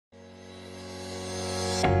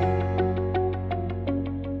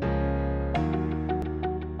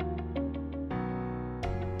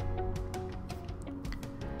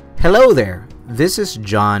Hello there, this is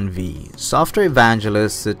John V, Software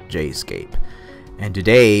Evangelist at JSCAPE, and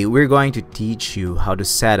today we're going to teach you how to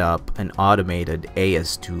set up an automated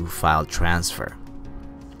AS2 file transfer.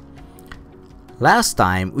 Last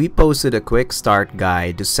time, we posted a quick start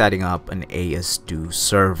guide to setting up an AS2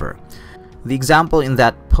 server. The example in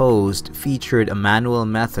that post featured a manual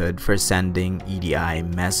method for sending EDI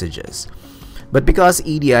messages. But because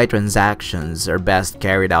EDI transactions are best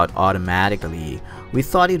carried out automatically, we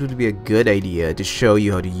thought it would be a good idea to show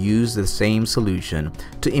you how to use the same solution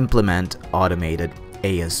to implement automated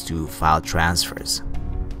AS2 file transfers.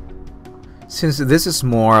 Since this is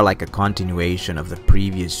more like a continuation of the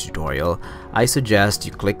previous tutorial, I suggest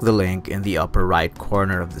you click the link in the upper right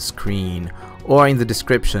corner of the screen or in the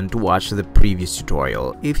description to watch the previous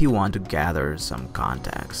tutorial if you want to gather some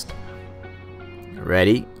context.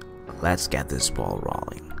 Ready? Let's get this ball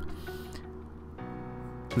rolling.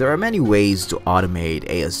 There are many ways to automate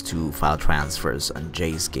AS2 file transfers on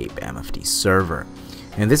JSCAPE MFT server.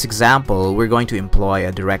 In this example, we're going to employ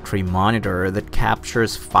a directory monitor that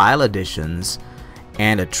captures file additions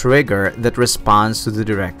and a trigger that responds to the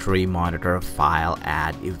directory monitor file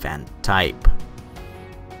add event type.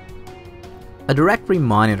 A directory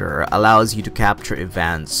monitor allows you to capture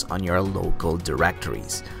events on your local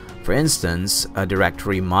directories. For instance, a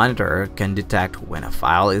directory monitor can detect when a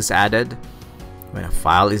file is added, when a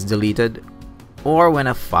file is deleted, or when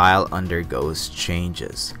a file undergoes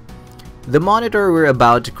changes. The monitor we're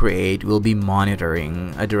about to create will be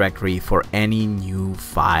monitoring a directory for any new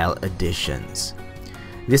file additions.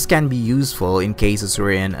 This can be useful in cases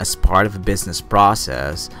wherein, as part of a business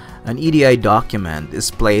process, an EDI document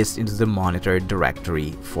is placed into the monitor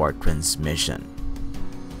directory for transmission.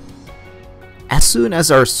 As soon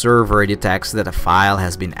as our server detects that a file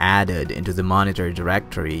has been added into the monitor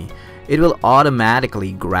directory, it will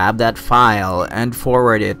automatically grab that file and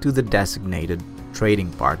forward it to the designated trading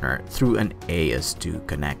partner through an AS2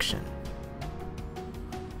 connection.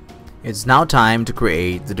 It's now time to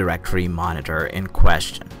create the directory monitor in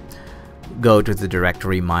question. Go to the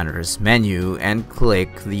directory monitors menu and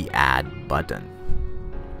click the Add button.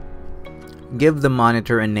 Give the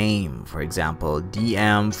monitor a name, for example,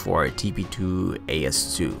 DM for TP2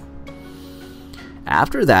 AS2.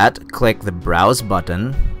 After that, click the Browse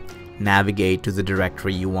button, navigate to the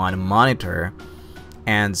directory you want to monitor,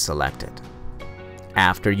 and select it.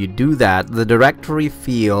 After you do that, the directory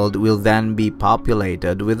field will then be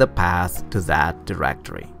populated with a path to that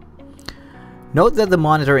directory. Note that the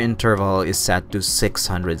monitor interval is set to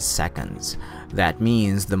 600 seconds. That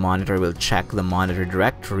means the monitor will check the monitor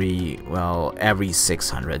directory, every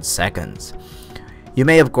 600 seconds. You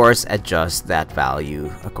may of course adjust that value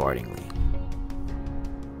accordingly.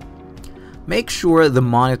 Make sure the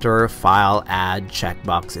monitor file add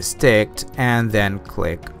checkbox is ticked and then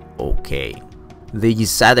click OK. These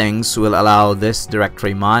settings will allow this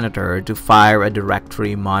directory monitor to fire a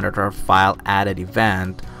directory monitor file added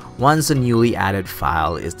event once a newly added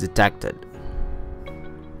file is detected.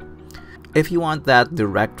 If you want that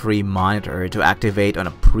directory monitor to activate on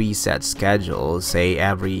a preset schedule, say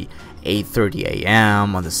every 8:30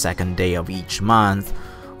 a.m. on the second day of each month,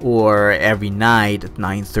 or every night at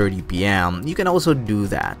 9:30 p.m., you can also do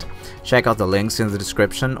that. Check out the links in the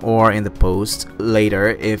description or in the post later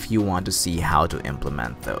if you want to see how to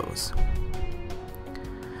implement those.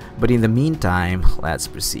 But in the meantime, let's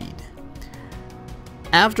proceed.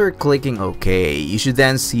 After clicking OK, you should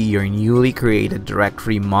then see your newly created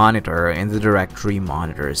directory monitor in the Directory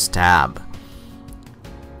Monitors tab.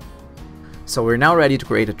 So we're now ready to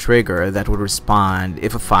create a trigger that would respond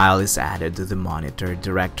if a file is added to the monitor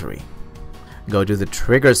directory. Go to the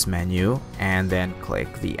Triggers menu and then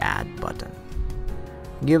click the Add button.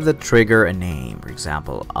 Give the trigger a name, for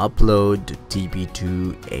example, Upload to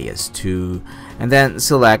TP2 AS2, and then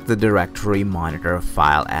select the directory monitor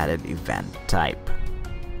file added event type.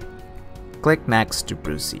 Click Next to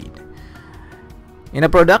proceed. In a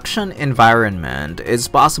production environment, it's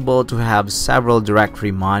possible to have several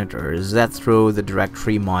directory monitors that throw the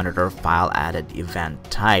directory monitor file added event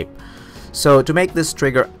type. So to make this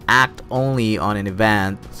trigger act only on an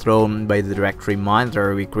event thrown by the directory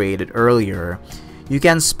monitor we created earlier, you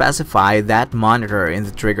can specify that monitor in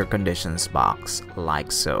the trigger conditions box,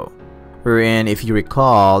 like so. Wherein, if you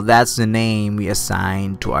recall, that's the name we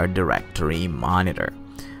assigned to our directory monitor.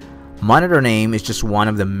 Monitor name is just one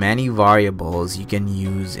of the many variables you can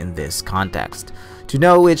use in this context. To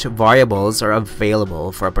know which variables are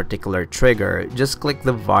available for a particular trigger, just click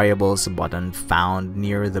the Variables button found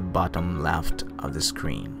near the bottom left of the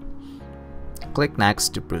screen. Click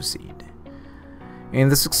Next to proceed. In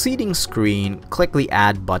the succeeding screen, click the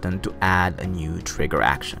Add button to add a new trigger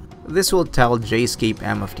action. This will tell JSCAPE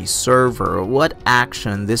MFT server what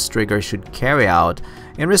action this trigger should carry out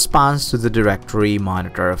in response to the directory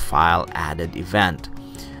monitor file added event.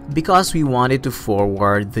 Because we wanted to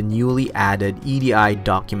forward the newly added EDI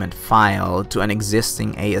document file to an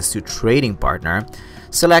existing AS2 trading partner,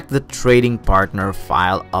 select the trading partner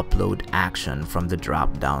file upload action from the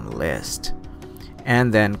drop-down list,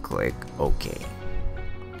 and then click OK.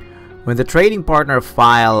 When the trading partner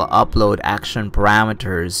file upload action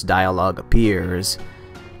parameters dialog appears,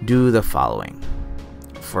 do the following.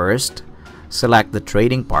 First, select the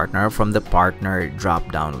trading partner from the partner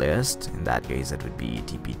drop-down list. In that case, it would be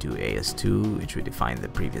TP2AS2, which we defined in the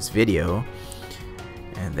previous video.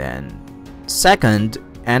 And then second,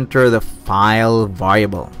 enter the file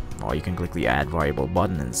variable, or you can click the add variable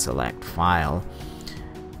button and select file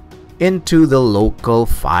into the local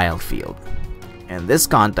file field. In this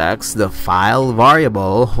context, the file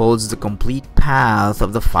variable holds the complete path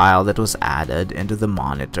of the file that was added into the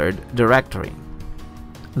monitored directory.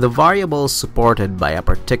 The variable supported by a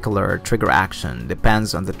particular trigger action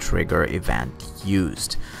depends on the trigger event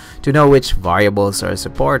used. To know which variables are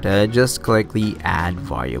supported, just click the Add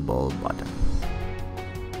Variable button.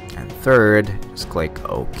 And third, just click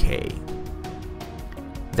OK.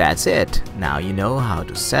 That's it. Now you know how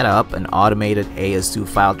to set up an automated AS2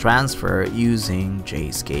 file transfer using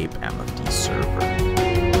JSCAPE MFT server.